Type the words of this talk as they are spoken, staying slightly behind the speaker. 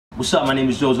What's up? My name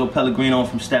is Jojo Pellegrino. I'm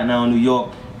from Staten Island, New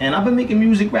York. And I've been making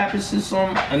music rapping since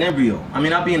an embryo. I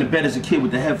mean, I'd be in the bed as a kid with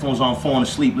the headphones on, falling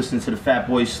asleep, listening to the Fat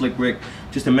Boys, Slick Rick,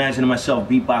 just imagining myself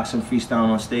beatboxing, freestyling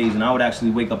on stage, and I would actually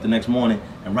wake up the next morning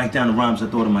and write down the rhymes I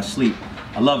thought in my sleep.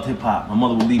 I loved hip-hop. My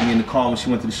mother would leave me in the car when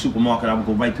she went to the supermarket. I would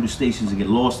go right through the stations and get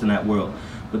lost in that world.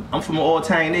 But I'm from an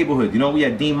all-Italian neighborhood. You know, we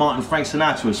had Dean Martin, Frank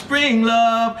Sinatra, Spring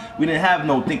Love. We didn't have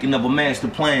no thinking of a master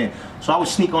plan. So I would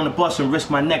sneak on the bus and risk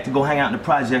my neck to go hang out in the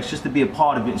projects just to be a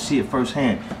part of it and see it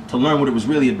firsthand, to learn what it was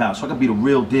really about, so I could be the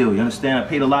real deal, you understand? I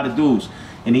paid a lot of dues.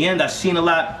 In the end, I seen a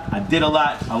lot, I did a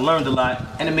lot, I learned a lot,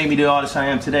 and it made me the artist I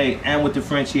am today, and what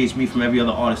differentiates me from every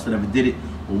other artist that ever did it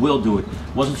or will do it.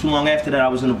 It wasn't too long after that I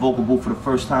was in the vocal booth for the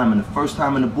first time, and the first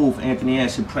time in the booth, Anthony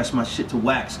Acid pressed my shit to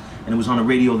wax, and it was on the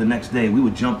radio the next day. We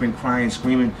were jumping, crying,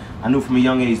 screaming. I knew from a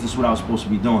young age this is what I was supposed to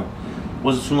be doing. It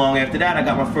wasn't too long after that I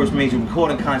got my first major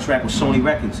recording contract with Sony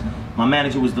Records. My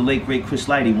manager was the late, great Chris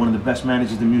Lighty, one of the best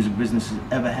managers the music business has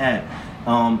ever had.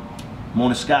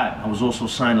 Mona Scott. I was also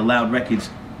signed to Loud Records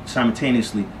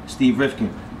simultaneously, Steve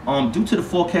Rifkin. Due to the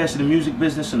forecast of the music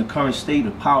business and the current state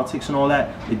of politics and all that,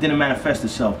 it didn't manifest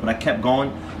itself, but I kept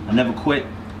going. I never quit.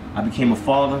 I became a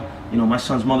father. You know, my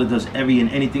son's mother does every and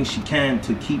anything she can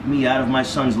to keep me out of my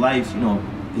son's life. You know,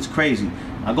 it's crazy.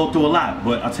 I go through a lot,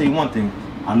 but I'll tell you one thing.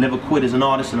 I'll never quit as an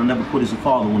artist and I'll never quit as a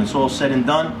father. When it's all said and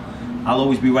done, I'll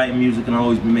always be writing music and I'll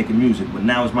always be making music. But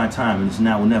now is my time, and it's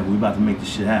now or never. We're about to make this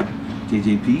shit happen.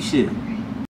 JJP shit.